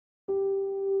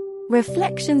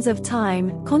Reflections of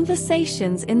Time,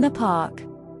 Conversations in the Park.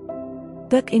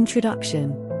 Book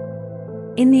Introduction.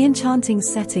 In the enchanting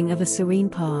setting of a serene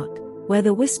park, where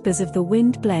the whispers of the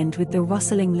wind blend with the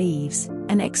rustling leaves,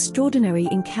 an extraordinary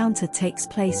encounter takes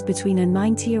place between a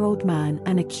 90-year-old man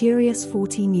and a curious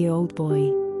 14-year-old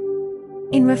boy.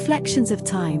 In Reflections of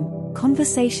Time,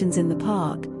 Conversations in the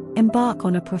Park, embark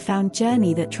on a profound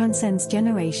journey that transcends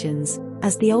generations,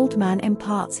 as the old man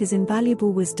imparts his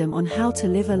invaluable wisdom on how to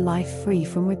live a life free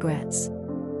from regrets.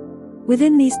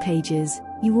 Within these pages,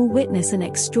 you will witness an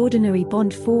extraordinary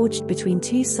bond forged between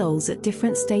two souls at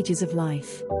different stages of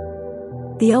life.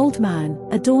 The old man,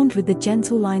 adorned with the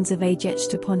gentle lines of age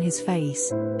etched upon his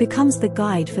face, becomes the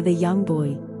guide for the young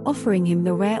boy, offering him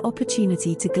the rare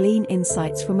opportunity to glean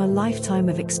insights from a lifetime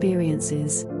of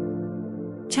experiences.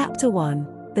 Chapter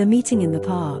 1: The Meeting in the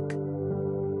Park.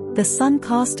 The sun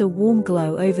cast a warm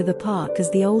glow over the park as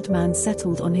the old man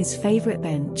settled on his favorite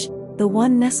bench, the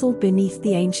one nestled beneath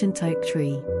the ancient oak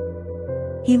tree.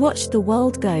 He watched the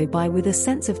world go by with a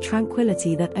sense of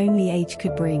tranquility that only age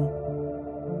could bring.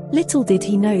 Little did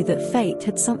he know that fate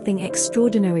had something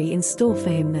extraordinary in store for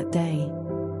him that day.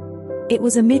 It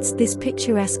was amidst this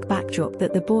picturesque backdrop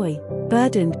that the boy,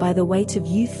 burdened by the weight of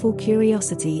youthful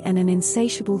curiosity and an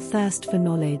insatiable thirst for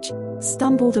knowledge,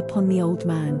 stumbled upon the old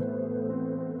man.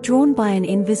 Drawn by an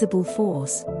invisible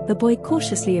force, the boy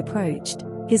cautiously approached,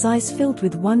 his eyes filled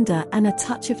with wonder and a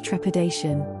touch of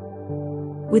trepidation.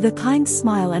 With a kind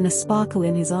smile and a sparkle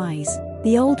in his eyes,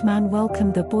 the old man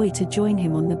welcomed the boy to join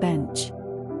him on the bench.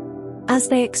 As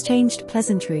they exchanged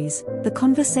pleasantries, the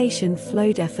conversation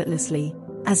flowed effortlessly,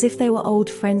 as if they were old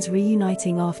friends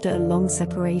reuniting after a long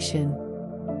separation.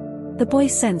 The boy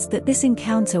sensed that this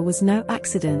encounter was no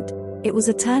accident, it was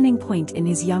a turning point in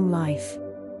his young life.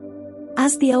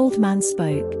 As the old man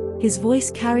spoke, his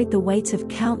voice carried the weight of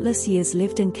countless years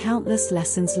lived and countless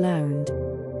lessons learned.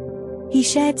 He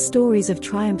shared stories of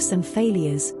triumphs and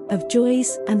failures, of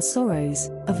joys and sorrows,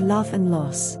 of love and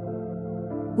loss.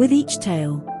 With each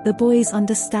tale, the boy's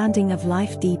understanding of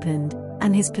life deepened,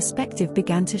 and his perspective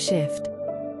began to shift.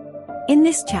 In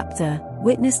this chapter,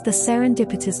 witness the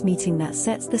serendipitous meeting that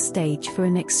sets the stage for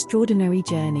an extraordinary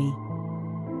journey.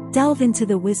 Delve into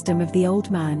the wisdom of the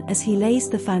old man as he lays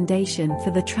the foundation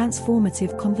for the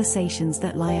transformative conversations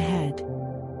that lie ahead.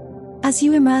 As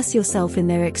you immerse yourself in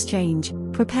their exchange,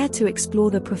 prepare to explore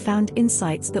the profound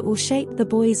insights that will shape the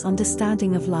boy's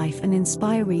understanding of life and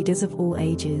inspire readers of all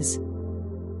ages.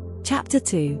 Chapter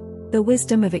 2: The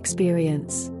Wisdom of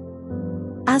Experience.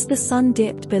 As the sun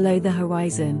dipped below the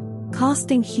horizon,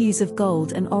 casting hues of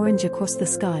gold and orange across the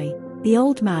sky, the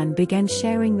old man began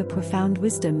sharing the profound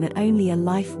wisdom that only a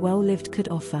life well lived could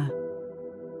offer.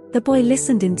 The boy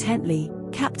listened intently,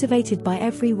 captivated by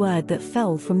every word that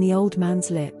fell from the old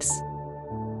man's lips.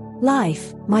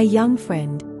 Life, my young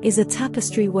friend, is a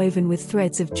tapestry woven with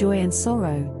threads of joy and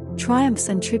sorrow, triumphs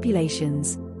and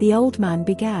tribulations, the old man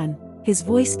began, his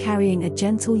voice carrying a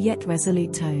gentle yet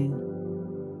resolute tone.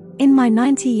 In my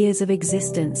 90 years of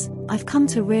existence, I've come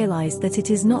to realize that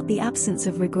it is not the absence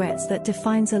of regrets that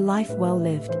defines a life well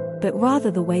lived, but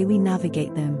rather the way we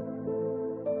navigate them.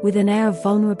 With an air of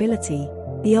vulnerability,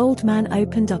 the old man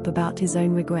opened up about his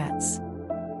own regrets.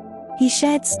 He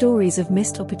shared stories of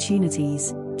missed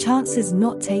opportunities, chances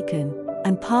not taken,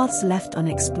 and paths left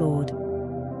unexplored.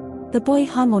 The boy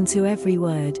hung on to every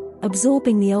word,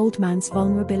 absorbing the old man's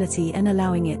vulnerability and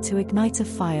allowing it to ignite a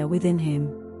fire within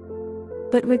him.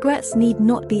 But regrets need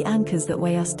not be anchors that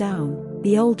weigh us down,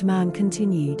 the old man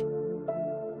continued.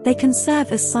 They can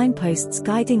serve as signposts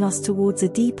guiding us towards a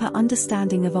deeper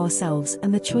understanding of ourselves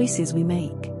and the choices we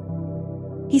make.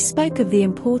 He spoke of the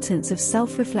importance of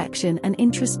self-reflection and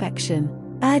introspection,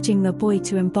 urging the boy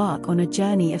to embark on a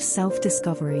journey of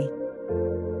self-discovery.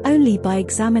 Only by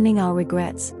examining our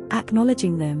regrets,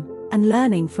 acknowledging them, and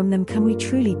learning from them can we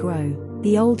truly grow,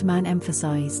 the old man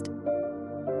emphasized.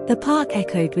 The park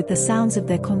echoed with the sounds of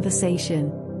their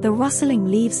conversation, the rustling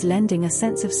leaves lending a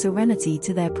sense of serenity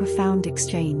to their profound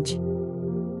exchange.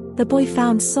 The boy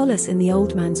found solace in the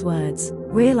old man's words,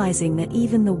 realizing that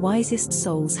even the wisest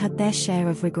souls had their share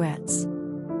of regrets.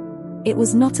 It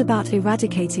was not about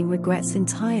eradicating regrets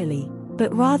entirely,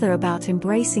 but rather about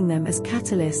embracing them as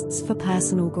catalysts for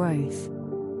personal growth.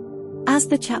 As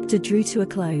the chapter drew to a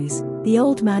close, the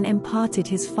old man imparted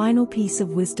his final piece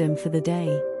of wisdom for the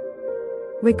day.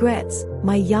 Regrets,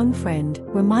 my young friend,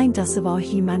 remind us of our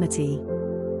humanity.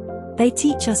 They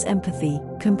teach us empathy,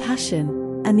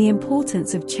 compassion, and the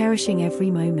importance of cherishing every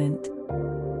moment.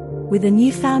 With a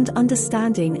newfound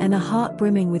understanding and a heart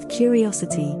brimming with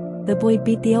curiosity, the boy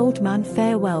bid the old man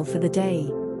farewell for the day,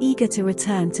 eager to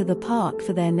return to the park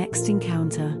for their next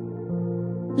encounter.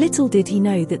 Little did he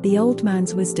know that the old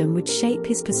man's wisdom would shape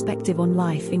his perspective on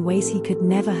life in ways he could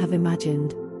never have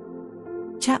imagined.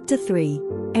 Chapter 3: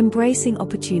 Embracing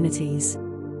Opportunities.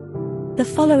 The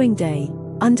following day,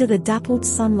 under the dappled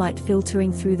sunlight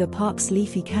filtering through the park's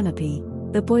leafy canopy,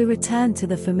 the boy returned to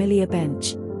the familiar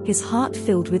bench, his heart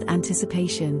filled with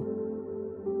anticipation.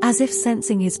 As if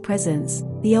sensing his presence,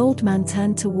 the old man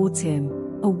turned towards him,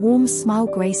 a warm smile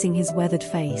gracing his weathered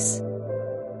face.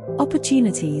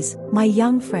 Opportunities, my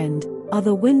young friend, are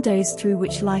the windows through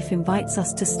which life invites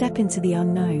us to step into the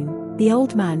unknown, the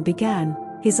old man began,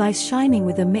 his eyes shining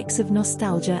with a mix of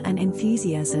nostalgia and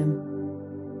enthusiasm.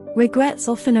 Regrets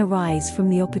often arise from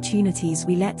the opportunities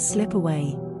we let slip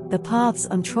away, the paths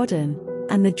untrodden,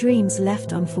 and the dreams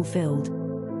left unfulfilled.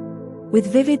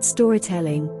 With vivid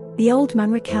storytelling, the old man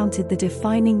recounted the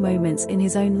defining moments in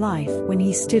his own life when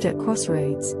he stood at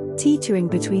crossroads, teetering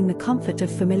between the comfort of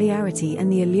familiarity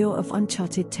and the allure of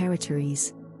uncharted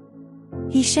territories.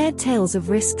 He shared tales of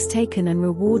risks taken and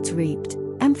rewards reaped,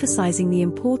 emphasizing the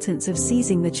importance of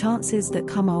seizing the chances that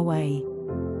come our way.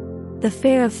 The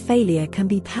fear of failure can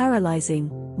be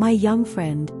paralyzing, my young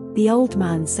friend, the old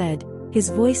man said, his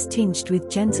voice tinged with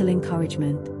gentle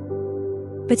encouragement.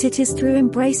 But it is through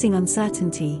embracing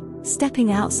uncertainty,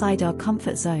 stepping outside our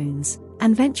comfort zones,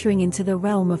 and venturing into the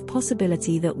realm of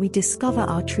possibility that we discover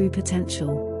our true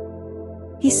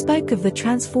potential. He spoke of the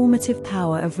transformative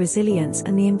power of resilience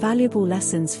and the invaluable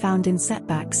lessons found in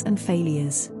setbacks and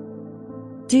failures.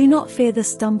 Do not fear the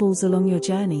stumbles along your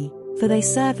journey, for they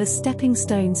serve as stepping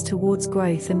stones towards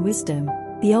growth and wisdom,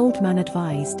 the old man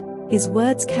advised, his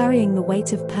words carrying the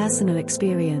weight of personal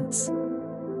experience.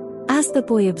 As the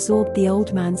boy absorbed the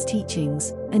old man's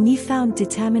teachings, a newfound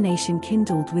determination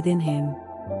kindled within him.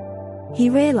 He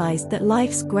realized that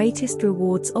life's greatest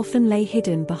rewards often lay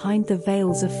hidden behind the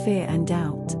veils of fear and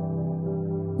doubt.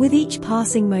 With each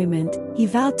passing moment, he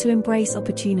vowed to embrace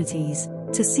opportunities,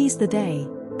 to seize the day,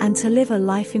 and to live a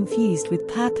life infused with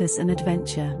purpose and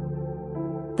adventure.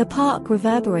 The park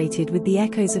reverberated with the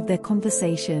echoes of their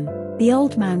conversation, the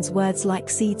old man's words like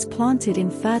seeds planted in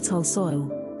fertile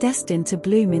soil, destined to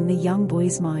bloom in the young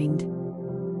boy's mind.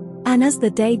 And as the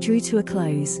day drew to a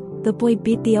close, the boy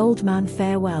bid the old man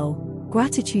farewell,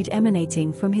 gratitude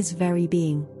emanating from his very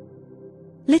being.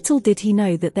 Little did he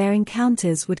know that their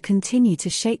encounters would continue to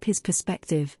shape his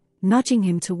perspective, nudging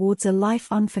him towards a life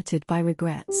unfettered by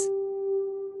regrets.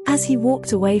 As he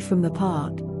walked away from the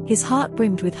park, his heart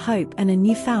brimmed with hope and a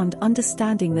newfound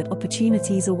understanding that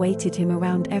opportunities awaited him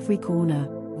around every corner,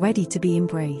 ready to be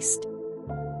embraced.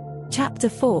 Chapter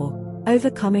 4: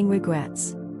 Overcoming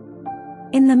Regrets.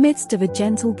 In the midst of a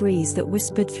gentle breeze that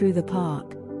whispered through the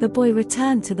park, the boy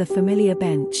returned to the familiar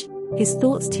bench, his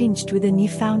thoughts tinged with a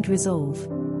newfound resolve.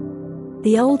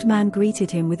 The old man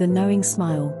greeted him with a knowing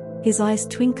smile, his eyes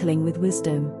twinkling with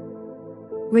wisdom.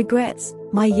 Regrets,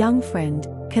 my young friend,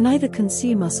 can either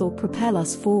consume us or propel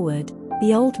us forward,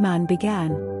 the old man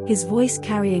began, his voice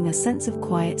carrying a sense of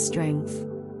quiet strength.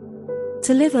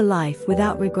 To live a life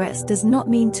without regrets does not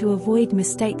mean to avoid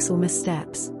mistakes or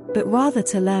missteps, but rather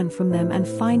to learn from them and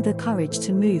find the courage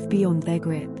to move beyond their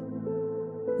grip.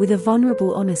 With a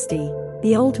vulnerable honesty,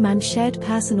 the old man shared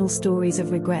personal stories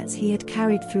of regrets he had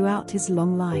carried throughout his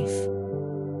long life.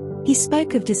 He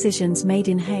spoke of decisions made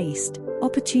in haste,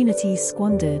 opportunities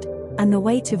squandered, and the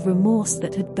weight of remorse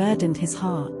that had burdened his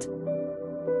heart.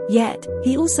 Yet,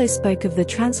 he also spoke of the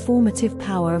transformative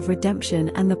power of redemption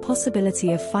and the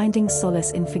possibility of finding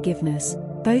solace in forgiveness,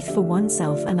 both for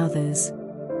oneself and others.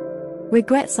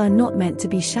 Regrets are not meant to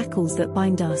be shackles that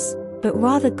bind us, but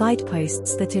rather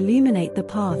guideposts that illuminate the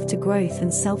path to growth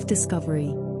and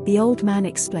self-discovery, the old man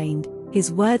explained,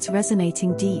 his words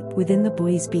resonating deep within the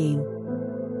boy's being.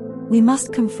 We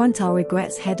must confront our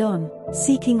regrets head-on,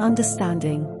 seeking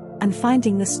understanding, and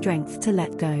finding the strength to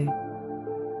let go.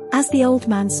 As the old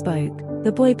man spoke,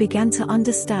 the boy began to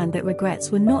understand that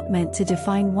regrets were not meant to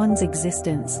define one's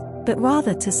existence, but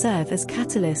rather to serve as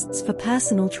catalysts for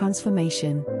personal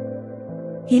transformation.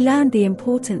 He learned the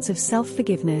importance of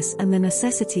self-forgiveness and the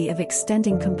necessity of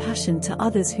extending compassion to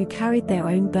others who carried their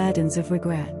own burdens of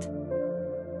regret.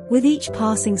 With each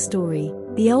passing story,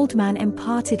 the old man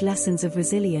imparted lessons of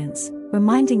resilience,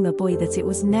 reminding the boy that it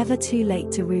was never too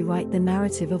late to rewrite the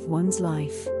narrative of one's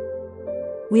life.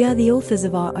 We are the authors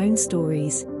of our own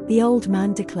stories, the old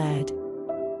man declared.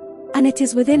 And it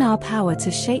is within our power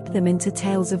to shape them into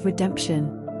tales of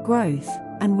redemption, growth,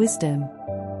 and wisdom.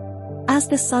 As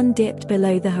the sun dipped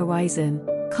below the horizon,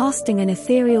 casting an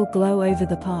ethereal glow over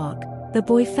the park, the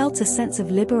boy felt a sense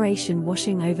of liberation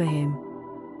washing over him.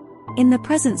 In the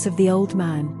presence of the old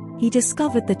man, he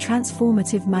discovered the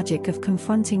transformative magic of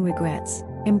confronting regrets,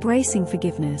 embracing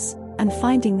forgiveness, and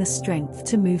finding the strength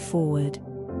to move forward.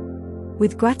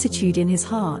 With gratitude in his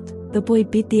heart, the boy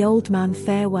bid the old man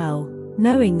farewell,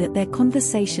 knowing that their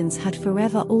conversations had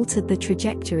forever altered the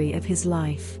trajectory of his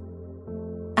life.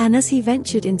 And as he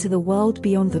ventured into the world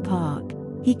beyond the park,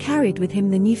 he carried with him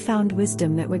the newfound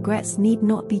wisdom that regrets need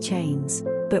not be chains,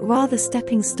 but rather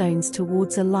stepping stones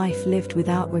towards a life lived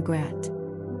without regret.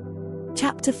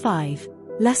 Chapter 5: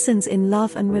 Lessons in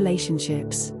Love and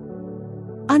Relationships.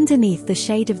 Underneath the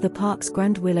shade of the park's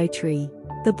grand willow tree,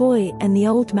 the boy and the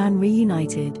old man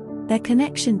reunited, their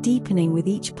connection deepening with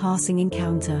each passing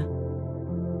encounter.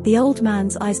 The old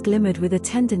man's eyes glimmered with a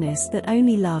tenderness that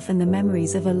only love and the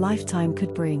memories of a lifetime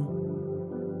could bring.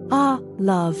 "Ah,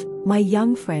 love, my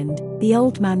young friend," the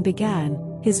old man began,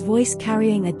 his voice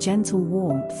carrying a gentle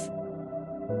warmth.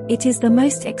 "It is the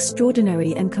most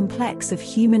extraordinary and complex of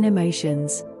human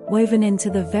emotions, woven into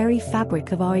the very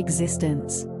fabric of our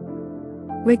existence.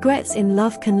 Regrets in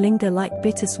love can linger like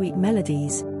bittersweet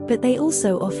melodies, but they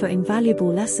also offer invaluable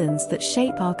lessons that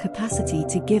shape our capacity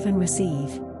to give and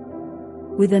receive."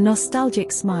 With a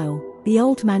nostalgic smile, the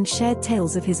old man shared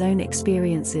tales of his own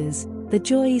experiences, the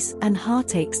joys and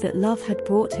heartaches that love had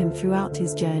brought him throughout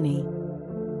his journey.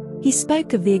 He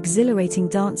spoke of the exhilarating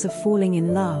dance of falling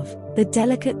in love, the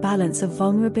delicate balance of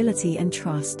vulnerability and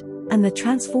trust, and the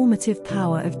transformative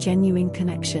power of genuine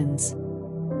connections.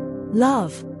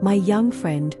 "Love, my young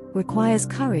friend, requires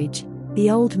courage," the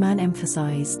old man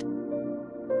emphasized.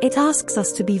 "It asks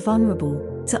us to be vulnerable,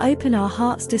 to open our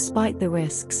hearts despite the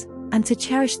risks, and to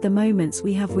cherish the moments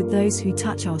we have with those who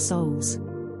touch our souls."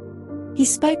 He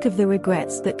spoke of the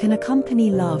regrets that can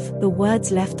accompany love, the words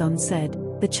left unsaid,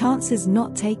 the chances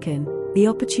not taken, the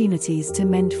opportunities to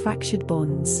mend fractured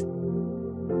bonds.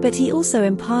 But he also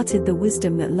imparted the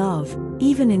wisdom that love,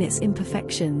 even in its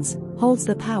imperfections, holds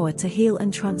the power to heal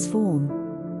and transform.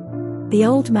 The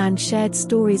old man shared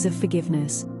stories of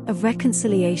forgiveness, of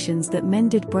reconciliations that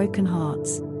mended broken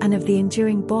hearts, and of the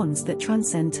enduring bonds that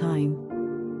transcend time.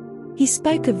 He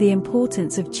spoke of the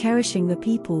importance of cherishing the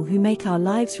people who make our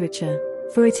lives richer,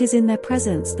 for it is in their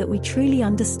presence that we truly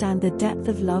understand the depth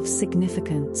of love's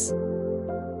significance.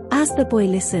 As the boy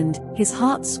listened, his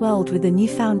heart swelled with a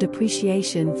newfound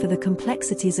appreciation for the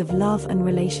complexities of love and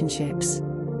relationships.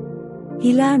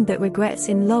 He learned that regrets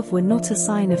in love were not a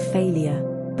sign of failure,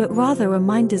 but rather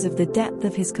reminders of the depth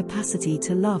of his capacity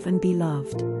to love and be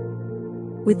loved.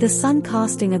 With the sun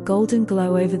casting a golden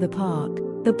glow over the park,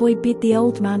 the boy bid the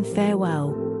old man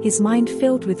farewell, his mind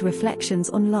filled with reflections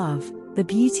on love, the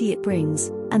beauty it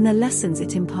brings, and the lessons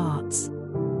it imparts.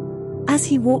 As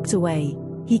he walked away,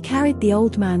 he carried the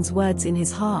old man's words in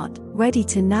his heart, ready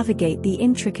to navigate the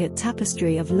intricate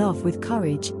tapestry of love with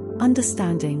courage,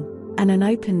 understanding, and an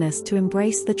openness to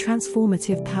embrace the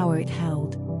transformative power it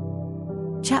held.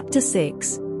 Chapter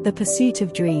 6: The Pursuit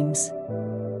of Dreams.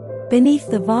 Beneath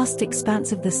the vast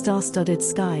expanse of the star-studded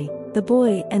sky, the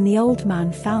boy and the old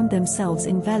man found themselves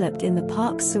enveloped in the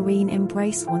park's serene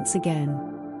embrace once again.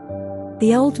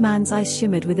 The old man's eyes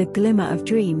shimmered with a glimmer of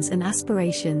dreams and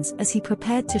aspirations as he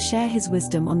prepared to share his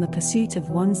wisdom on the pursuit of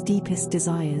one's deepest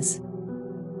desires.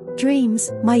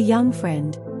 "Dreams, my young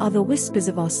friend, are the whispers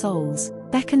of our souls,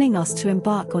 beckoning us to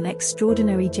embark on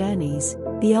extraordinary journeys,"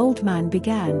 the old man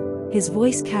began, his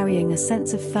voice carrying a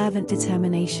sense of fervent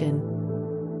determination.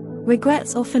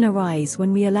 "Regrets often arise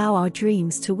when we allow our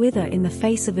dreams to wither in the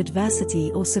face of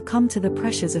adversity or succumb to the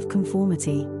pressures of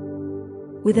conformity."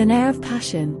 With an air of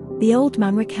passion, the old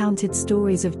man recounted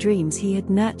stories of dreams he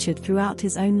had nurtured throughout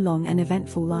his own long and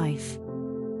eventful life.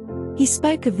 He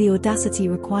spoke of the audacity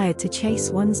required to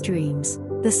chase one's dreams,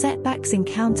 the setbacks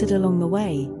encountered along the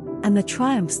way, and the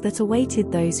triumphs that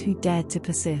awaited those who dared to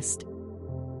persist.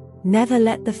 "Never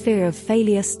let the fear of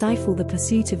failure stifle the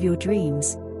pursuit of your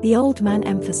dreams," the old man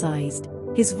emphasized,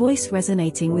 his voice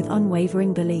resonating with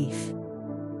unwavering belief.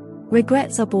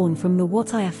 "Regrets are born from the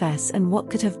what ifs and what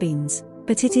could have beens,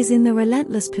 but it is in the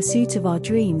relentless pursuit of our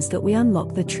dreams that we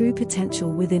unlock the true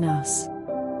potential within us."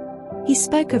 He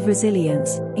spoke of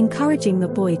resilience, encouraging the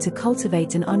boy to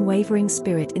cultivate an unwavering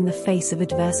spirit in the face of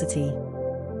adversity.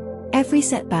 "Every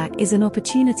setback is an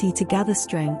opportunity to gather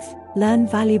strength, learn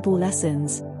valuable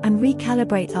lessons, and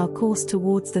recalibrate our course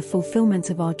towards the fulfillment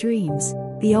of our dreams,"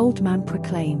 the old man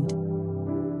proclaimed.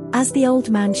 As the old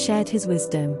man shared his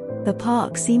wisdom, the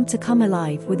park seemed to come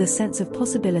alive with a sense of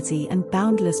possibility and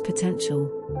boundless potential.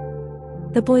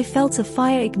 The boy felt a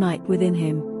fire ignite within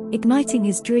him, igniting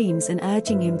his dreams and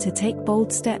urging him to take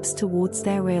bold steps towards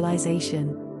their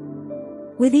realization.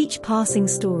 With each passing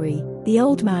story, the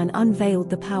old man unveiled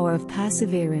the power of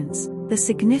perseverance, the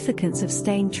significance of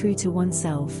staying true to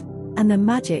oneself, and the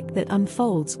magic that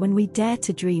unfolds when we dare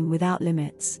to dream without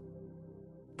limits.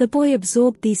 The boy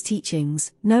absorbed these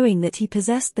teachings, knowing that he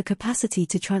possessed the capacity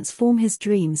to transform his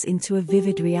dreams into a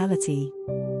vivid reality.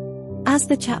 As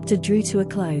the chapter drew to a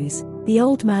close, the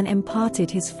old man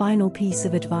imparted his final piece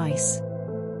of advice.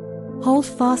 Hold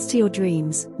fast to your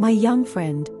dreams, my young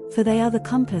friend, for they are the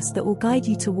compass that will guide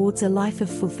you towards a life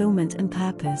of fulfillment and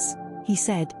purpose, he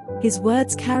said, his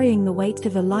words carrying the weight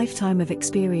of a lifetime of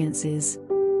experiences.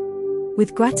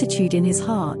 With gratitude in his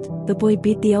heart, the boy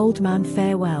bid the old man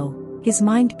farewell, his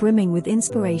mind brimming with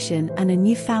inspiration and a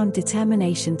newfound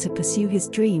determination to pursue his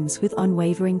dreams with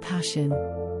unwavering passion.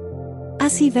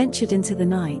 As he ventured into the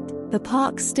night, the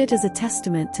park stood as a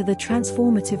testament to the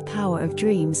transformative power of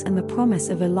dreams and the promise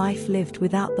of a life lived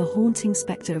without the haunting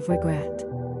specter of regret.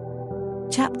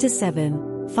 Chapter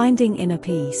 7: Finding Inner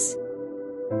Peace.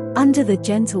 Under the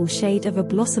gentle shade of a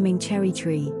blossoming cherry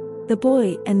tree, the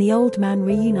boy and the old man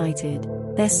reunited,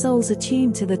 their souls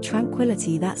attuned to the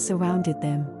tranquility that surrounded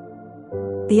them.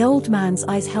 The old man's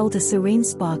eyes held a serene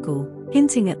sparkle,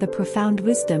 hinting at the profound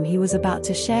wisdom he was about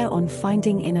to share on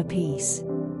finding inner peace.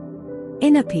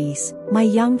 Inner peace, my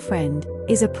young friend,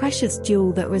 is a precious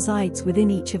jewel that resides within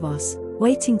each of us,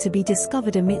 waiting to be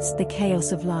discovered amidst the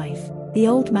chaos of life, the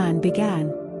old man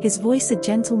began, his voice a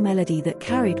gentle melody that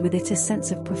carried with it a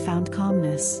sense of profound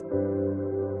calmness.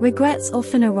 Regrets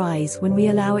often arise when we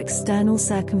allow external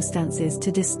circumstances to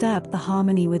disturb the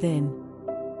harmony within.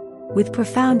 With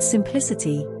profound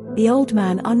simplicity, the old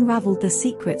man unraveled the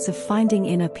secrets of finding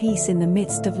inner peace in the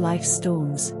midst of life's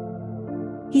storms.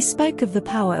 He spoke of the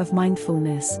power of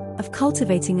mindfulness, of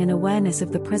cultivating an awareness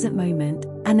of the present moment,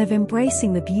 and of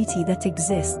embracing the beauty that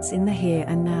exists in the here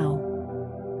and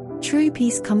now. True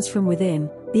peace comes from within,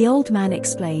 the old man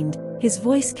explained, his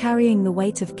voice carrying the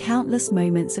weight of countless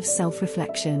moments of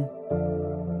self-reflection.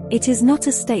 It is not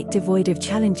a state devoid of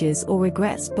challenges or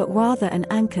regrets, but rather an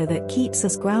anchor that keeps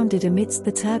us grounded amidst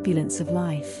the turbulence of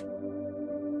life.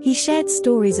 He shared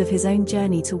stories of his own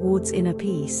journey towards inner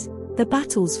peace, the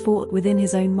battles fought within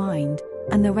his own mind,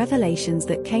 and the revelations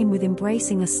that came with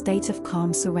embracing a state of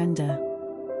calm surrender.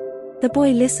 The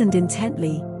boy listened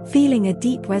intently, feeling a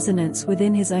deep resonance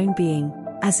within his own being,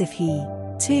 as if he,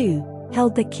 too,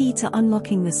 held the key to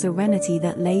unlocking the serenity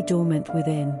that lay dormant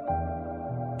within.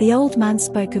 The old man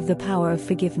spoke of the power of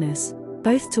forgiveness,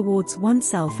 both towards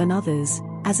oneself and others,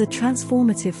 as a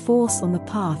transformative force on the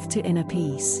path to inner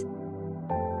peace.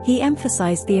 He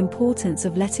emphasized the importance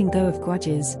of letting go of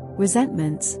grudges,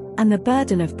 resentments, and the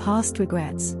burden of past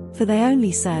regrets, for they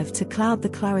only serve to cloud the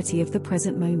clarity of the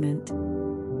present moment.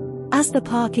 As the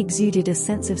park exuded a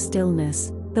sense of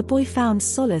stillness, the boy found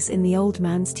solace in the old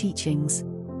man's teachings.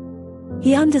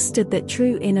 He understood that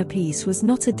true inner peace was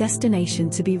not a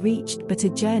destination to be reached but a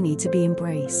journey to be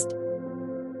embraced.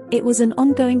 It was an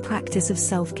ongoing practice of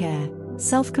self-care,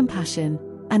 self-compassion,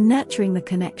 and nurturing the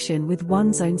connection with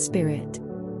one's own spirit.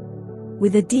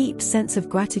 With a deep sense of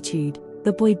gratitude,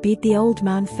 the boy bid the old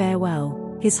man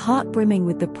farewell, his heart brimming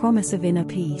with the promise of inner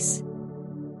peace.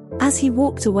 As he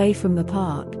walked away from the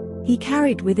park, he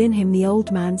carried within him the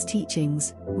old man's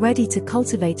teachings, ready to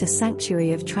cultivate a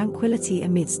sanctuary of tranquility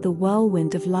amidst the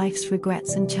whirlwind of life's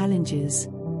regrets and challenges.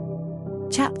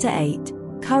 Chapter 8: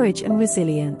 Courage and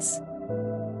Resilience.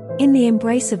 In the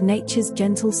embrace of nature's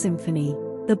gentle symphony,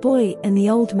 the boy and the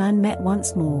old man met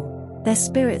once more, their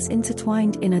spirits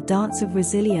intertwined in a dance of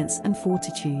resilience and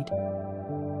fortitude.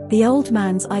 The old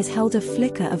man's eyes held a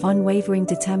flicker of unwavering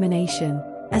determination,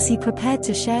 as he prepared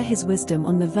to share his wisdom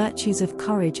on the virtues of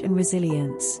courage and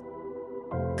resilience.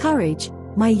 Courage,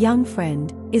 my young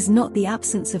friend, is not the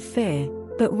absence of fear,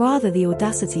 but rather the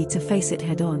audacity to face it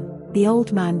head-on, the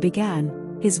old man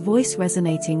began, his voice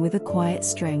resonating with a quiet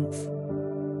strength.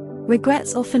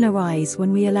 Regrets often arise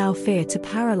when we allow fear to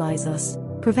paralyze us,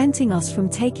 preventing us from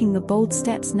taking the bold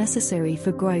steps necessary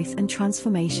for growth and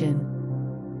transformation.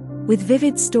 With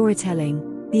vivid storytelling,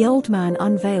 the old man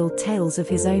unveiled tales of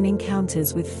his own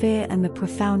encounters with fear and the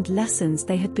profound lessons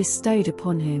they had bestowed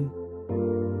upon him.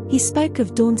 He spoke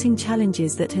of daunting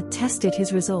challenges that had tested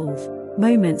his resolve,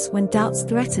 moments when doubts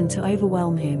threatened to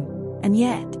overwhelm him, and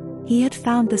yet, he had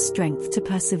found the strength to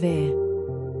persevere.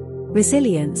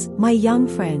 Resilience, my young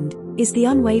friend, is the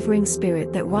unwavering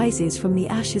spirit that rises from the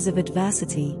ashes of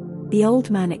adversity, the old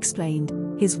man explained,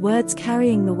 his words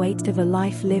carrying the weight of a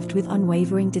life lived with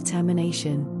unwavering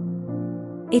determination.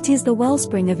 It is the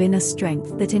wellspring of inner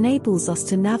strength that enables us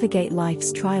to navigate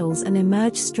life's trials and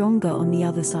emerge stronger on the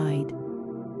other side.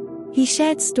 He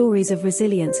shared stories of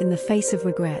resilience in the face of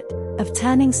regret, of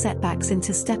turning setbacks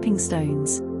into stepping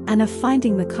stones, and of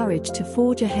finding the courage to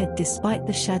forge ahead despite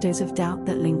the shadows of doubt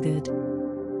that lingered.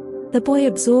 The boy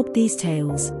absorbed these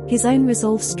tales, his own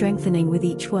resolve strengthening with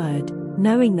each word,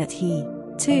 knowing that he,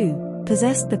 too,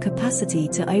 possessed the capacity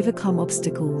to overcome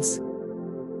obstacles.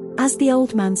 As the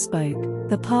old man spoke,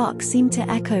 the park seemed to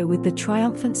echo with the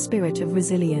triumphant spirit of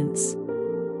resilience.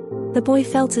 The boy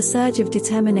felt a surge of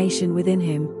determination within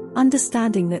him,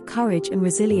 understanding that courage and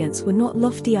resilience were not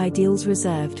lofty ideals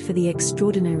reserved for the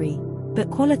extraordinary,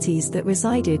 but qualities that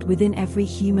resided within every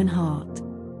human heart.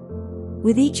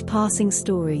 With each passing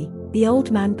story, the old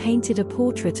man painted a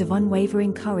portrait of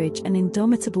unwavering courage and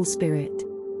indomitable spirit.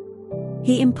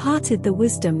 He imparted the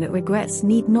wisdom that regrets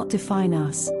need not define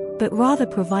us, but rather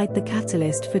provide the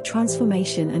catalyst for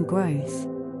transformation and growth.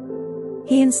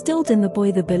 He instilled in the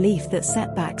boy the belief that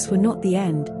setbacks were not the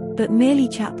end, but merely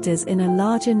chapters in a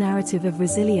larger narrative of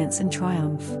resilience and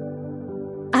triumph.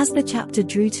 As the chapter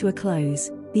drew to a close,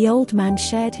 the old man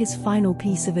shared his final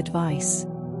piece of advice.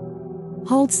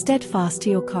 Hold steadfast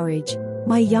to your courage,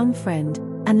 my young friend,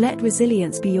 and let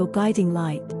resilience be your guiding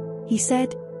light, he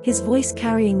said, his voice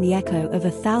carrying the echo of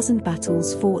 1,000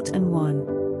 battles fought and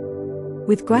won.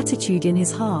 With gratitude in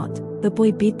his heart, the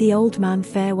boy bid the old man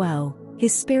farewell,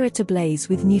 his spirit ablaze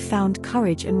with newfound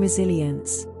courage and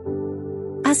resilience.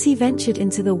 As he ventured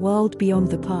into the world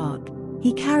beyond the park,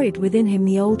 he carried within him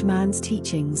the old man's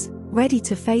teachings, ready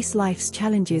to face life's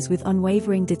challenges with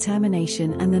unwavering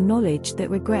determination and the knowledge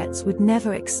that regrets would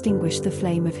never extinguish the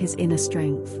flame of his inner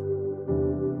strength.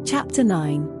 Chapter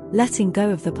 9: Letting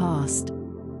Go of the Past.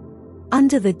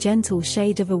 Under the gentle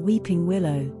shade of a weeping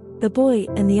willow, the boy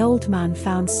and the old man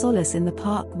found solace in the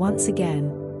park once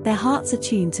again, their hearts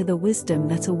attuned to the wisdom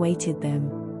that awaited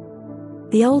them.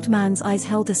 The old man's eyes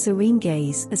held a serene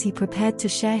gaze as he prepared to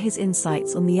share his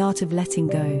insights on the art of letting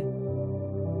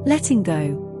go. Letting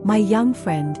go, my young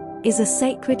friend, is a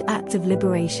sacred act of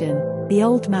liberation, the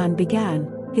old man began,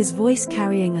 his voice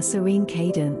carrying a serene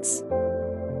cadence.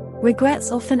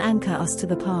 Regrets often anchor us to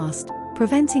the past,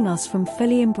 preventing us from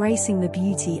fully embracing the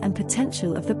beauty and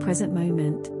potential of the present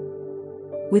moment.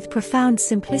 With profound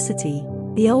simplicity,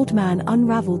 the old man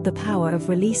unraveled the power of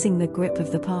releasing the grip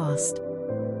of the past.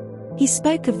 He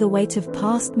spoke of the weight of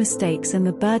past mistakes and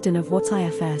the burden of what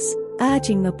ifs,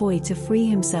 urging the boy to free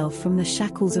himself from the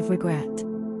shackles of regret.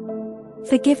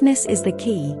 Forgiveness is the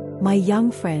key, my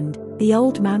young friend, the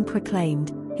old man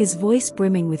proclaimed, his voice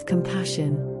brimming with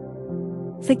compassion.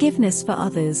 Forgiveness for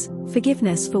others,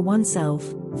 forgiveness for oneself,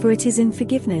 for it is in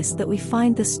forgiveness that we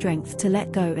find the strength to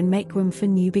let go and make room for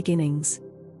new beginnings.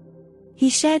 He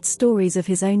shared stories of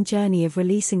his own journey of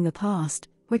releasing the past,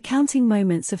 recounting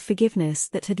moments of forgiveness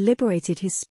that had liberated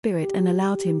his spirit and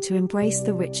allowed him to embrace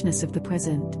the richness of the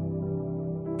present.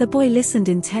 The boy listened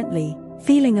intently,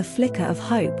 feeling a flicker of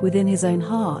hope within his own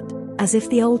heart, as if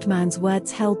the old man's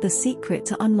words held the secret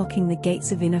to unlocking the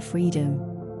gates of inner freedom.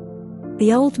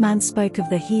 The old man spoke of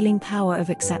the healing power of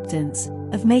acceptance,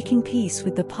 of making peace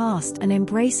with the past and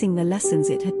embracing the lessons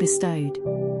it had bestowed.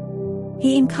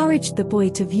 He encouraged the boy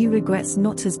to view regrets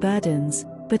not as burdens,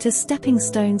 but as stepping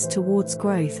stones towards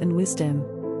growth and wisdom.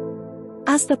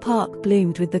 As the park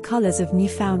bloomed with the colors of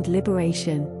newfound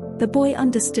liberation, the boy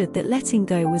understood that letting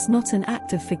go was not an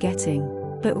act of forgetting,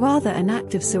 but rather an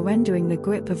act of surrendering the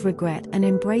grip of regret and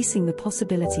embracing the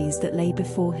possibilities that lay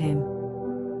before him.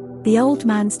 The old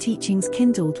man's teachings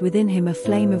kindled within him a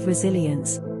flame of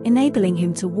resilience, enabling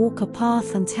him to walk a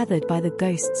path untethered by the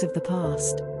ghosts of the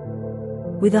past.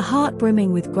 With a heart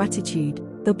brimming with gratitude,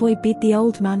 the boy bid the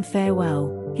old man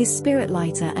farewell, his spirit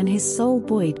lighter and his soul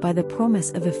buoyed by the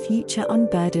promise of a future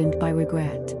unburdened by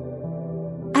regret.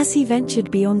 As he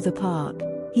ventured beyond the park,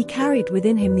 he carried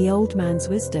within him the old man's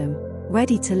wisdom,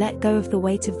 ready to let go of the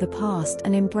weight of the past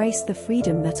and embrace the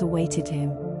freedom that awaited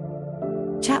him.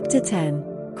 Chapter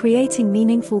 10: Creating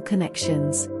Meaningful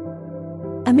Connections.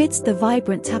 Amidst the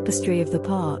vibrant tapestry of the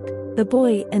park, the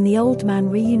boy and the old man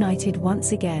reunited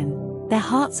once again, their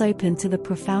hearts open to the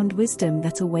profound wisdom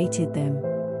that awaited them.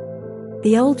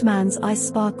 The old man's eyes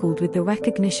sparkled with the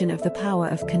recognition of the power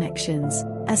of connections,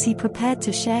 as he prepared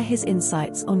to share his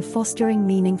insights on fostering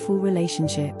meaningful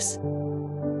relationships.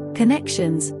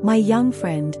 Connections, my young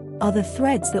friend, are the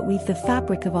threads that weave the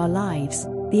fabric of our lives,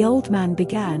 the old man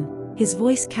began, his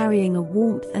voice carrying a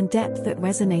warmth and depth that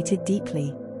resonated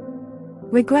deeply.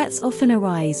 Regrets often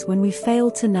arise when we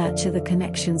fail to nurture the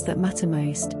connections that matter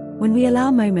most, when we allow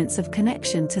moments of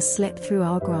connection to slip through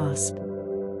our grasp.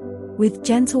 With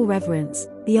gentle reverence,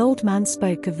 the old man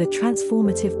spoke of the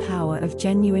transformative power of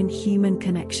genuine human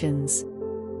connections.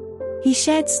 He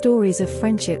shared stories of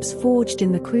friendships forged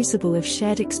in the crucible of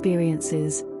shared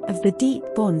experiences, of the deep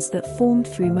bonds that formed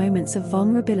through moments of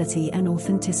vulnerability and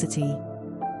authenticity.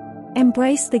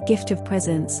 Embrace the gift of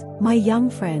presence, my young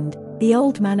friend, the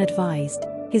old man advised,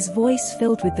 his voice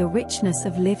filled with the richness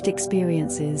of lived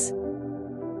experiences.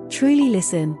 Truly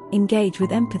listen, engage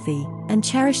with empathy, and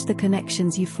cherish the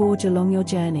connections you forge along your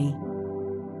journey.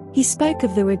 He spoke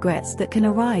of the regrets that can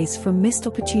arise from missed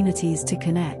opportunities to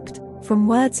connect, from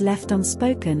words left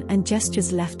unspoken and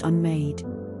gestures left unmade.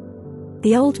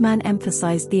 The old man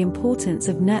emphasized the importance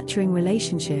of nurturing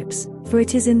relationships, for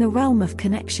it is in the realm of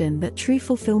connection that true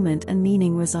fulfillment and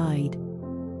meaning reside.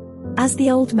 As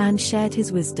the old man shared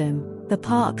his wisdom, the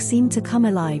park seemed to come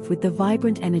alive with the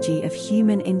vibrant energy of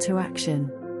human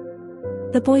interaction.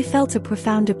 The boy felt a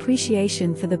profound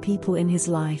appreciation for the people in his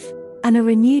life, and a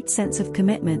renewed sense of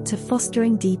commitment to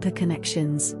fostering deeper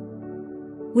connections.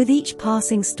 With each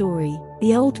passing story,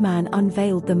 the old man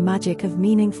unveiled the magic of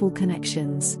meaningful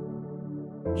connections.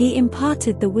 He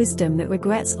imparted the wisdom that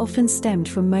regrets often stemmed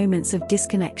from moments of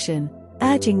disconnection,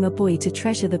 urging the boy to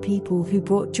treasure the people who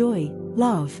brought joy,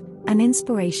 love, and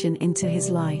inspiration into his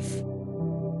life.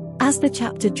 As the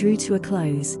chapter drew to a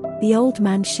close, the old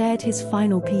man shared his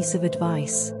final piece of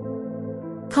advice.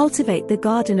 Cultivate the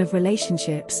garden of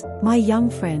relationships, my young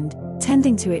friend,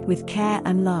 tending to it with care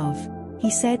and love,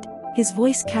 he said, his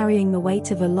voice carrying the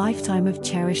weight of a lifetime of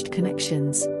cherished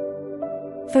connections.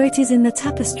 For it is in the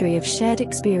tapestry of shared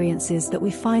experiences that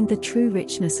we find the true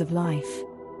richness of life.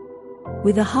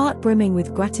 With a heart brimming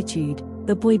with gratitude,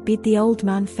 the boy bid the old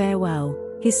man farewell,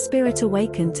 his spirit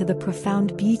awakened to the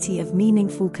profound beauty of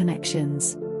meaningful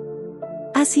connections.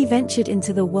 As he ventured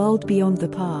into the world beyond the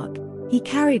park, he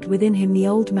carried within him the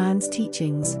old man's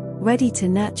teachings, ready to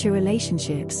nurture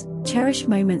relationships, cherish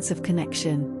moments of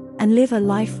connection, and live a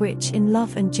life rich in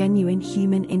love and genuine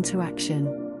human interaction.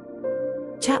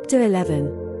 Chapter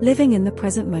 11: Living in the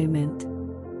Present Moment.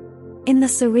 In the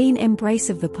serene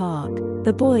embrace of the park,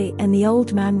 the boy and the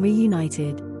old man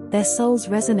reunited, their souls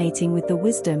resonating with the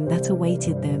wisdom that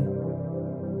awaited them.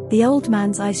 The old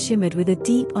man's eyes shimmered with a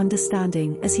deep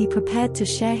understanding as he prepared to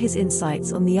share his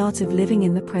insights on the art of living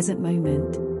in the present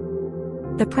moment.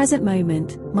 The present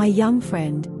moment, my young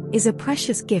friend, is a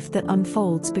precious gift that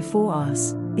unfolds before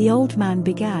us, the old man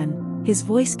began, his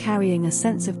voice carrying a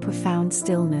sense of profound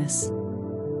stillness.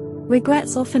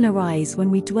 Regrets often arise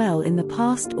when we dwell in the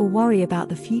past or worry about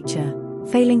the future,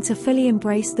 failing to fully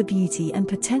embrace the beauty and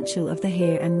potential of the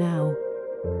here and now.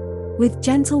 With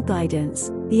gentle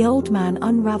guidance, the old man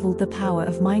unraveled the power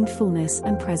of mindfulness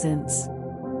and presence.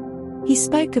 He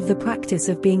spoke of the practice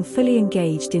of being fully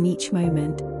engaged in each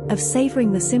moment, of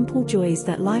savoring the simple joys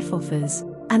that life offers,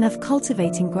 and of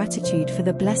cultivating gratitude for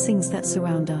the blessings that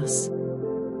surround us.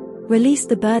 Release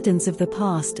the burdens of the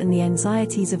past and the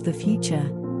anxieties of the future,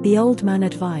 the old man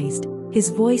advised, his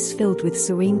voice filled with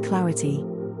serene clarity.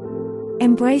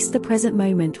 Embrace the present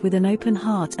moment with an open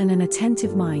heart and an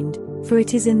attentive mind, for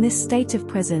it is in this state of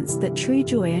presence that true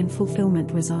joy and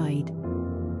fulfillment reside.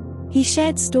 He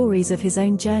shared stories of his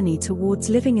own journey towards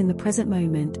living in the present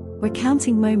moment,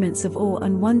 recounting moments of awe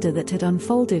and wonder that had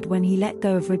unfolded when he let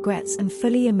go of regrets and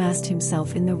fully immersed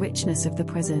himself in the richness of the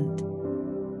present.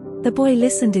 The boy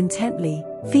listened intently,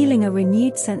 feeling a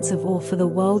renewed sense of awe for the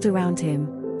world around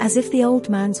him, as if the old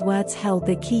man's words held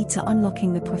the key to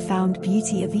unlocking the profound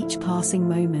beauty of each passing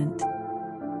moment.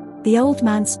 The old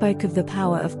man spoke of the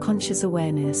power of conscious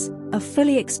awareness, of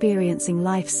fully experiencing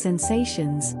life's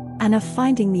sensations, and of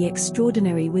finding the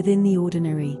extraordinary within the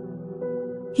ordinary.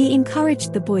 He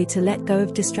encouraged the boy to let go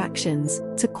of distractions,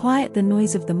 to quiet the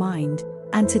noise of the mind,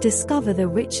 and to discover the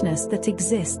richness that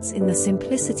exists in the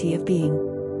simplicity of being.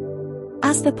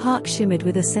 As the park shimmered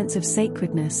with a sense of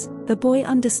sacredness, the boy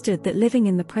understood that living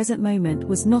in the present moment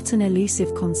was not an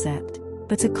elusive concept,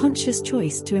 but a conscious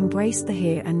choice to embrace the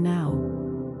here and now.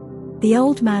 The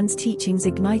old man's teachings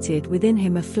ignited within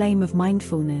him a flame of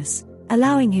mindfulness,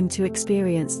 allowing him to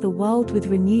experience the world with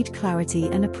renewed clarity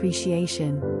and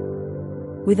appreciation.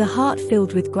 With a heart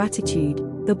filled with gratitude,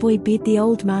 the boy bid the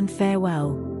old man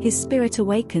farewell, his spirit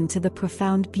awakened to the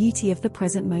profound beauty of the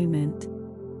present moment.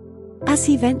 As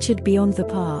he ventured beyond the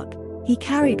park, he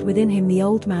carried within him the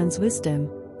old man's wisdom,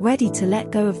 ready to let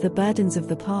go of the burdens of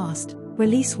the past,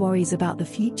 release worries about the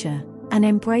future, and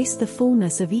embrace the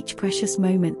fullness of each precious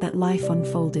moment that life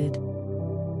unfolded.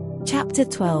 Chapter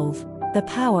 12: The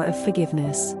Power of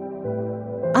Forgiveness.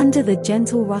 Under the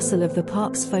gentle rustle of the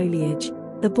park's foliage,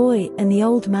 the boy and the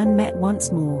old man met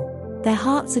once more, their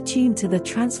hearts attuned to the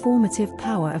transformative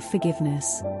power of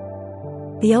forgiveness.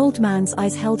 The old man's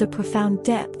eyes held a profound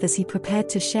depth as he prepared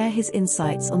to share his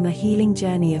insights on the healing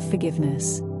journey of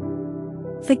forgiveness.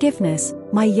 Forgiveness,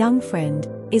 my young friend,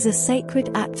 is a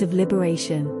sacred act of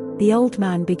liberation, the old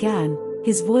man began,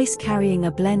 his voice carrying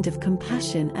a blend of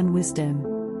compassion and wisdom.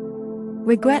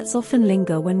 Regrets often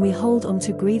linger when we hold on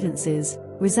to grievances,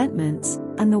 resentments,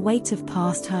 and the weight of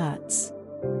past hurts.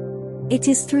 It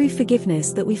is through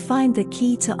forgiveness that we find the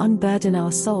key to unburden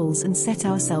our souls and set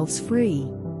ourselves free.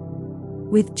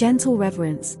 With gentle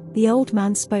reverence, the old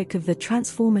man spoke of the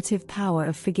transformative power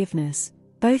of forgiveness,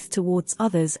 both towards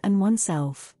others and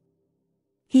oneself.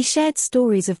 He shared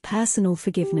stories of personal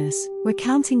forgiveness,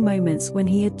 recounting moments when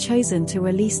he had chosen to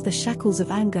release the shackles of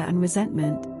anger and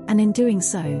resentment, and in doing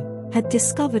so, had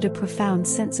discovered a profound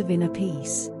sense of inner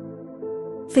peace.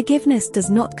 Forgiveness does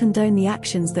not condone the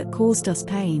actions that caused us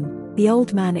pain, the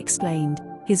old man explained,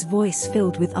 his voice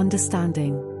filled with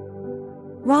understanding.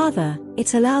 Rather,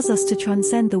 it allows us to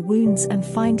transcend the wounds and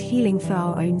find healing for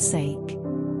our own sake.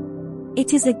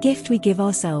 It is a gift we give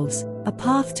ourselves, a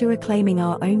path to reclaiming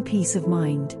our own peace of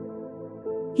mind.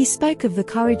 He spoke of the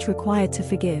courage required to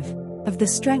forgive, of the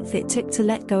strength it took to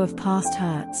let go of past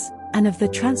hurts, and of the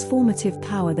transformative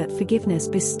power that forgiveness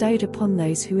bestowed upon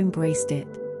those who embraced it.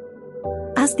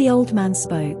 As the old man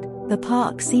spoke, the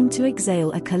park seemed to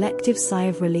exhale a collective sigh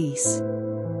of release.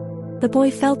 The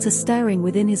boy felt a stirring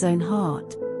within his own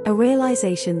heart, a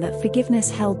realization that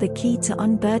forgiveness held the key to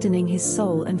unburdening his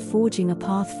soul and forging a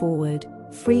path forward,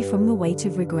 free from the weight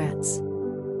of regrets.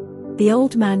 The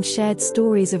old man shared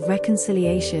stories of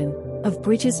reconciliation, of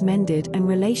bridges mended and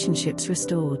relationships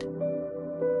restored.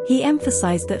 He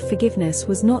emphasized that forgiveness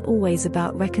was not always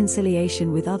about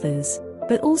reconciliation with others,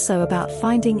 but also about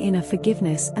finding inner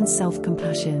forgiveness and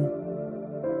self-compassion.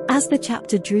 As the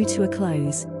chapter drew to a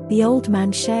close, the old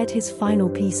man shared his final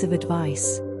piece of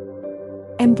advice.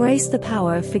 Embrace the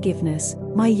power of forgiveness,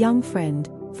 my young friend,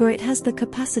 for it has the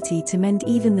capacity to mend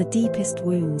even the deepest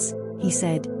wounds, he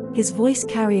said, his voice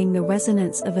carrying the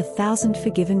resonance of 1,000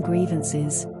 forgiven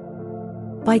grievances.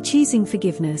 By choosing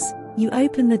forgiveness, you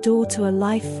open the door to a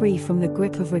life free from the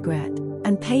grip of regret,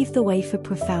 and pave the way for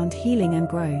profound healing and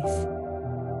growth.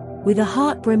 With a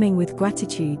heart brimming with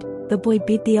gratitude, the boy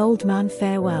bid the old man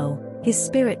farewell, his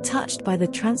spirit touched by the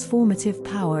transformative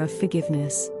power of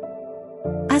forgiveness.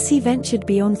 As he ventured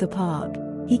beyond the park,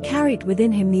 he carried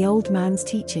within him the old man's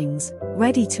teachings,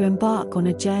 ready to embark on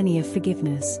a journey of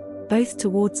forgiveness, both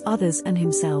towards others and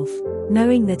himself,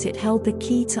 knowing that it held the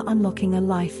key to unlocking a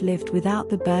life lived without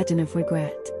the burden of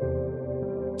regret.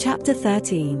 Chapter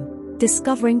 13: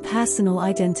 Discovering Personal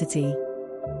Identity.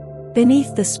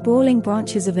 Beneath the sprawling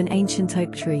branches of an ancient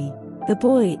oak tree, the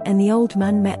boy and the old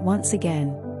man met once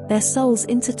again, their souls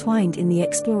intertwined in the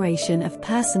exploration of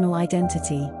personal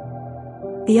identity.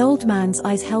 The old man's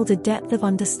eyes held a depth of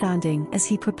understanding as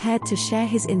he prepared to share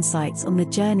his insights on the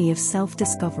journey of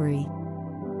self-discovery.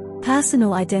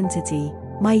 Personal identity,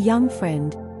 my young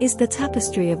friend, is the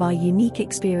tapestry of our unique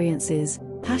experiences,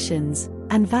 passions,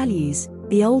 and values,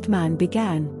 the old man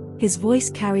began, his voice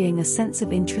carrying a sense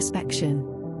of introspection.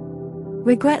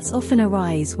 Regrets often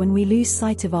arise when we lose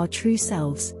sight of our true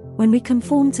selves, when we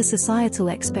conform to societal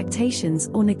expectations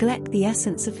or neglect the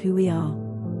essence of who we are.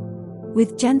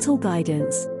 With gentle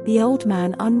guidance, the old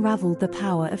man unraveled the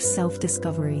power of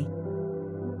self-discovery.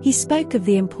 He spoke of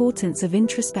the importance of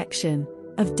introspection,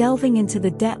 of delving into the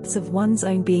depths of one's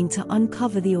own being to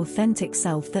uncover the authentic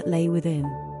self that lay within.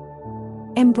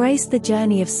 Embrace the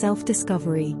journey of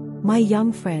self-discovery, my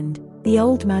young friend, the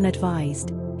old man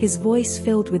advised, his voice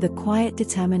filled with a quiet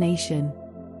determination.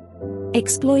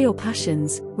 Explore your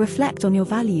passions, reflect on your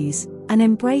values, and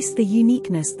embrace the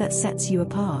uniqueness that sets you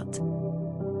apart.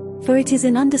 For it is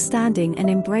in understanding and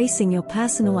embracing your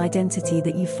personal identity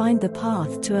that you find the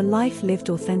path to a life lived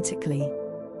authentically.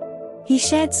 He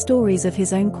shared stories of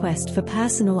his own quest for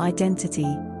personal identity,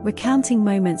 recounting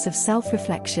moments of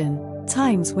self-reflection,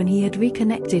 times when he had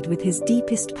reconnected with his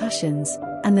deepest passions,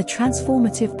 and the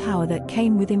transformative power that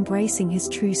came with embracing his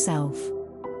true self.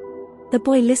 The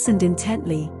boy listened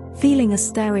intently, feeling a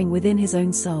stirring within his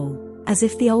own soul, as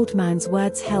if the old man's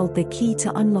words held the key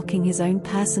to unlocking his own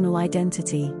personal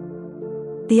identity.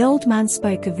 The old man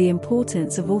spoke of the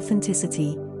importance of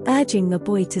authenticity, urging the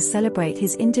boy to celebrate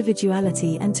his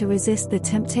individuality and to resist the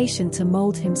temptation to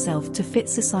mold himself to fit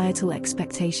societal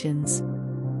expectations.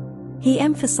 He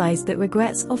emphasized that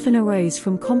regrets often arose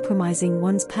from compromising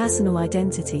one's personal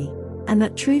identity, and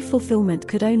that true fulfillment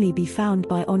could only be found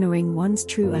by honoring one's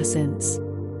true essence.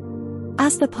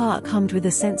 As the park hummed with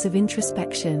a sense of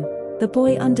introspection, the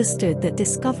boy understood that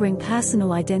discovering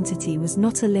personal identity was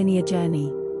not a linear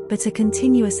journey, but a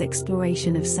continuous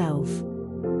exploration of self.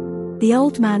 The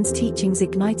old man's teachings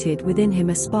ignited within him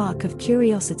a spark of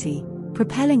curiosity,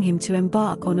 propelling him to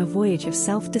embark on a voyage of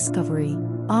self-discovery,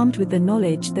 armed with the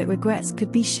knowledge that regrets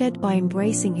could be shed by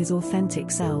embracing his authentic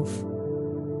self.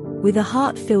 With a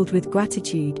heart filled with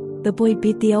gratitude, the boy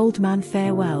bid the old man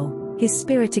farewell, his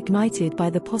spirit ignited by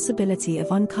the possibility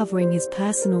of uncovering his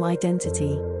personal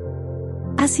identity.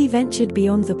 As he ventured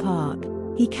beyond the park,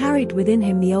 he carried within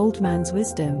him the old man's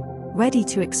wisdom, ready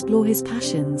to explore his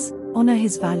passions, honor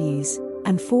his values,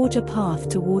 and forge a path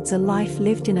towards a life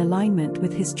lived in alignment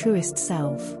with his truest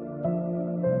self.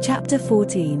 Chapter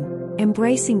 14: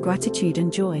 Embracing Gratitude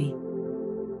and Joy.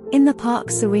 In the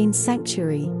park's serene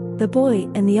sanctuary, the boy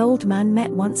and the old man met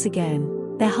once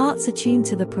again, their hearts attuned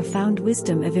to the profound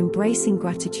wisdom of embracing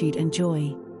gratitude and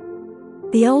joy.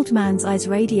 The old man's eyes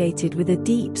radiated with a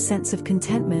deep sense of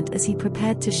contentment as he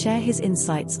prepared to share his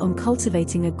insights on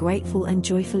cultivating a grateful and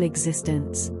joyful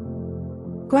existence.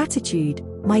 Gratitude,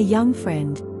 my young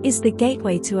friend, is the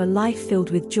gateway to a life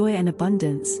filled with joy and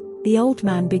abundance, the old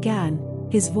man began,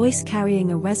 his voice carrying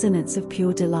a resonance of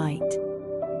pure delight.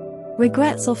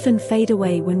 Regrets often fade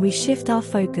away when we shift our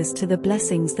focus to the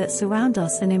blessings that surround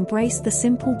us and embrace the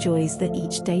simple joys that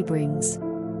each day brings.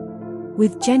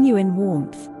 With genuine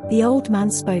warmth, the old man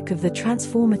spoke of the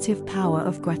transformative power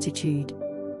of gratitude.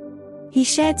 He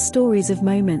shared stories of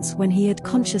moments when he had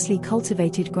consciously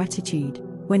cultivated gratitude,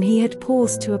 when he had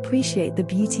paused to appreciate the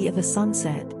beauty of a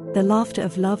sunset, the laughter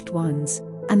of loved ones,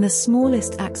 and the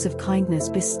smallest acts of kindness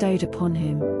bestowed upon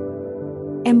him.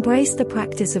 Embrace the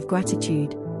practice of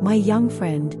gratitude, my young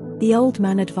friend, the old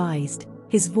man advised,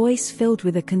 his voice filled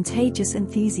with a contagious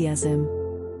enthusiasm.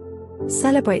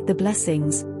 Celebrate the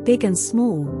blessings, big and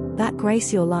small, that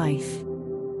grace your life.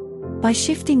 By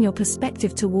shifting your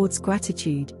perspective towards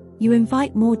gratitude, you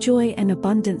invite more joy and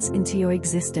abundance into your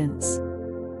existence.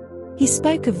 He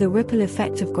spoke of the ripple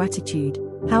effect of gratitude,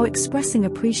 how expressing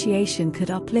appreciation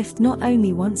could uplift not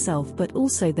only oneself but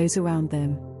also those around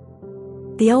them.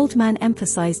 The old man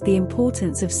emphasized the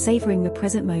importance of savoring the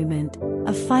present moment,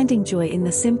 of finding joy in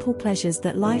the simple pleasures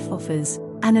that life offers,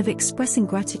 and of expressing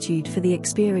gratitude for the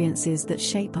experiences that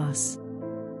shape us.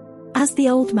 As the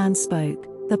old man spoke,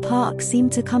 the park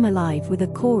seemed to come alive with a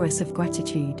chorus of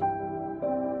gratitude.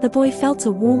 The boy felt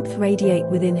a warmth radiate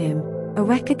within him, a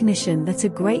recognition that a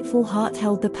grateful heart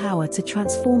held the power to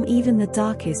transform even the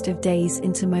darkest of days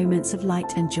into moments of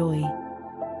light and joy.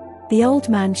 The old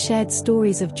man shared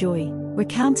stories of joy,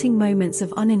 recounting moments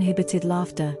of uninhibited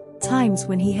laughter, times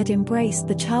when he had embraced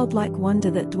the childlike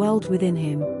wonder that dwelled within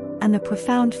him, and the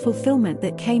profound fulfillment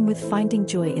that came with finding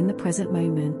joy in the present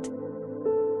moment.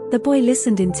 The boy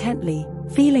listened intently,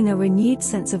 feeling a renewed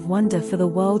sense of wonder for the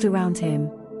world around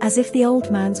him, as if the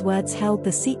old man's words held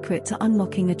the secret to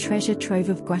unlocking a treasure trove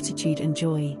of gratitude and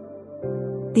joy.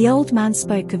 The old man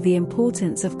spoke of the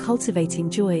importance of cultivating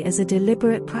joy as a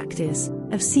deliberate practice,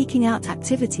 of seeking out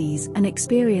activities and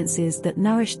experiences that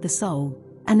nourished the soul,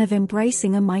 and of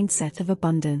embracing a mindset of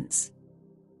abundance.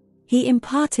 He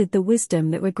imparted the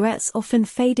wisdom that regrets often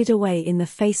faded away in the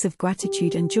face of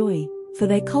gratitude and joy, for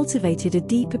they cultivated a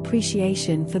deep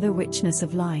appreciation for the richness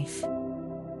of life.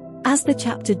 As the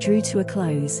chapter drew to a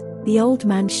close, the old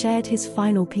man shared his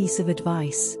final piece of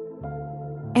advice.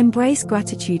 Embrace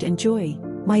gratitude and joy,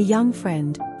 my young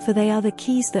friend, for they are the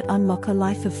keys that unlock a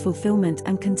life of fulfillment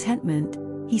and contentment,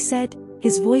 he said,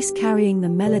 his voice carrying the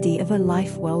melody of a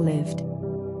life well lived.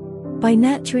 By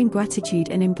nurturing gratitude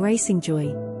and embracing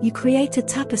joy, you create a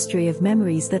tapestry of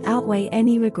memories that outweigh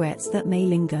any regrets that may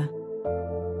linger.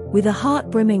 With a heart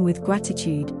brimming with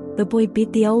gratitude, the boy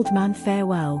bid the old man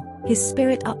farewell, his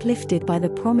spirit uplifted by the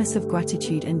promise of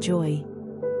gratitude and joy.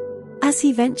 As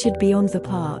he ventured beyond the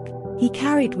park, he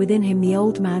carried within him the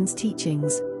old man's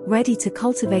teachings, ready to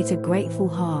cultivate a grateful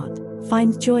heart,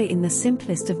 find joy in the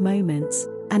simplest of moments,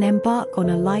 and embark on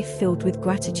a life filled with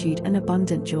gratitude and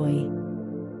abundant joy.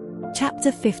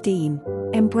 Chapter 15: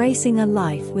 Embracing a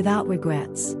Life Without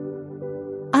Regrets.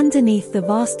 Underneath the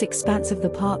vast expanse of the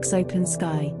park's open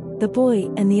sky, the boy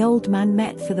and the old man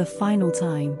met for the final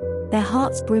time, their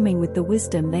hearts brimming with the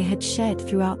wisdom they had shared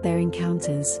throughout their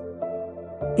encounters.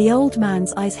 The old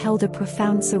man's eyes held a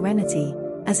profound serenity,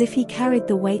 as if he carried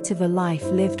the weight of a life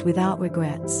lived without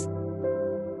regrets.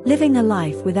 Living a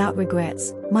life without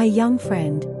regrets, my young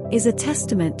friend, is a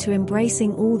testament to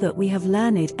embracing all that we have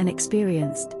learned and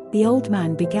experienced, the old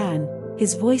man began,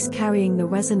 his voice carrying the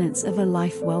resonance of a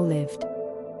life well lived.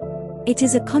 It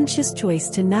is a conscious choice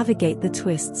to navigate the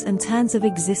twists and turns of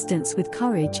existence with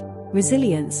courage,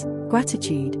 resilience,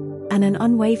 gratitude, and an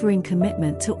unwavering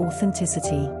commitment to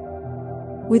authenticity.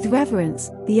 With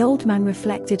reverence, the old man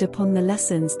reflected upon the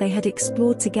lessons they had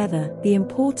explored together, the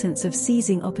importance of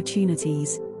seizing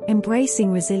opportunities,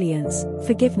 embracing resilience,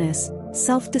 forgiveness,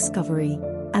 self-discovery,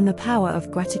 and the power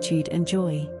of gratitude and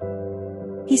joy.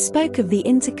 He spoke of the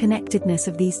interconnectedness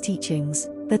of these teachings,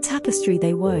 the tapestry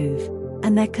they wove,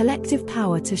 and their collective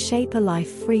power to shape a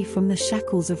life free from the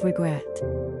shackles of regret.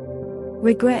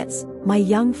 Regrets, my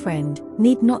young friend,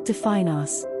 need not define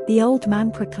us, the old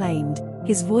man proclaimed,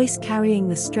 his voice carrying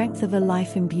the strength of a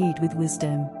life imbued with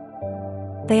wisdom.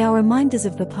 They are reminders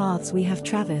of the paths we have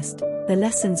traversed, the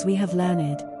lessons we have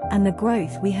learned, and the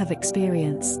growth we have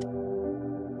experienced.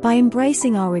 By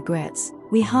embracing our regrets,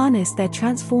 we harness their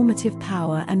transformative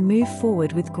power and move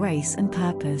forward with grace and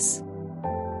purpose.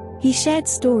 He shared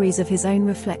stories of his own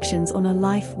reflections on a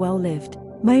life well lived,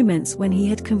 moments when he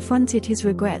had confronted his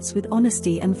regrets with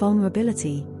honesty and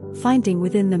vulnerability, finding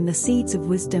within them the seeds of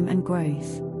wisdom and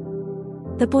growth.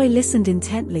 The boy listened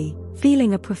intently,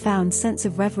 feeling a profound sense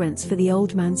of reverence for the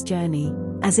old man's journey,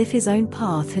 as if his own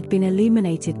path had been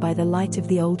illuminated by the light of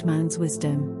the old man's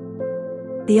wisdom.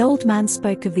 The old man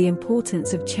spoke of the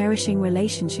importance of cherishing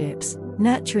relationships,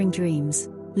 nurturing dreams,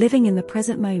 living in the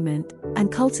present moment,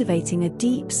 and cultivating a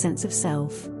deep sense of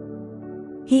self.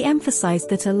 He emphasized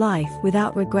that a life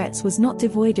without regrets was not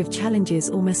devoid of challenges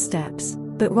or missteps,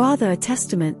 but rather a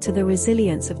testament to the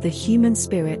resilience of the human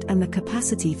spirit and the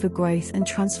capacity for growth and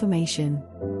transformation.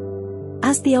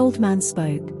 As the old man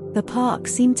spoke, the park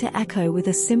seemed to echo with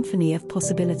a symphony of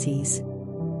possibilities.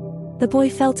 The boy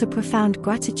felt a profound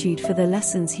gratitude for the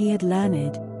lessons he had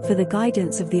learned, for the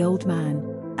guidance of the old man,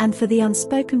 and for the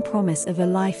unspoken promise of a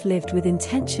life lived with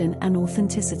intention and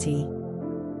authenticity.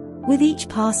 With each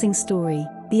passing story,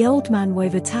 the old man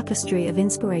wove a tapestry of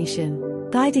inspiration,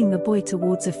 guiding the boy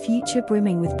towards a future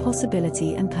brimming with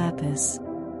possibility and purpose.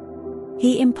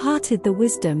 He imparted the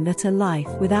wisdom that a life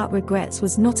without regrets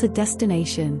was not a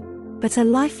destination, but a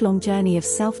lifelong journey of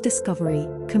self-discovery,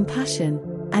 compassion,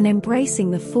 and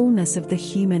embracing the fullness of the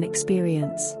human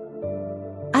experience.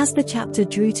 As the chapter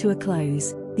drew to a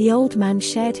close, the old man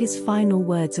shared his final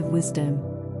words of wisdom.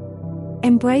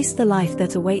 Embrace the life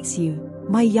that awaits you,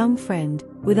 my young friend,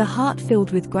 with a heart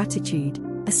filled with gratitude,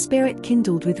 a spirit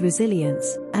kindled with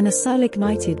resilience, and a soul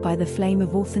ignited by the flame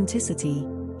of authenticity,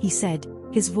 he said,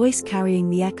 his voice carrying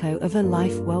the echo of a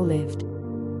life well lived.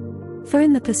 For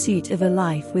in the pursuit of a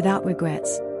life without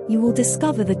regrets, you will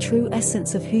discover the true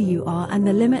essence of who you are and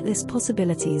the limitless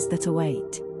possibilities that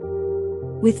await.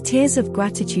 With tears of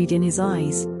gratitude in his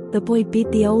eyes, the boy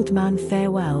bid the old man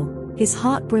farewell, his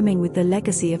heart brimming with the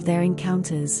legacy of their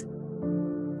encounters.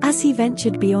 As he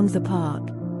ventured beyond the park,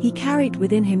 he carried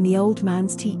within him the old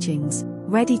man's teachings,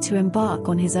 ready to embark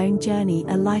on his own journey,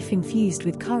 a life infused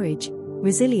with courage,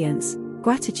 resilience,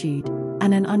 gratitude,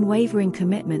 and an unwavering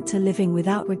commitment to living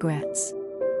without regrets.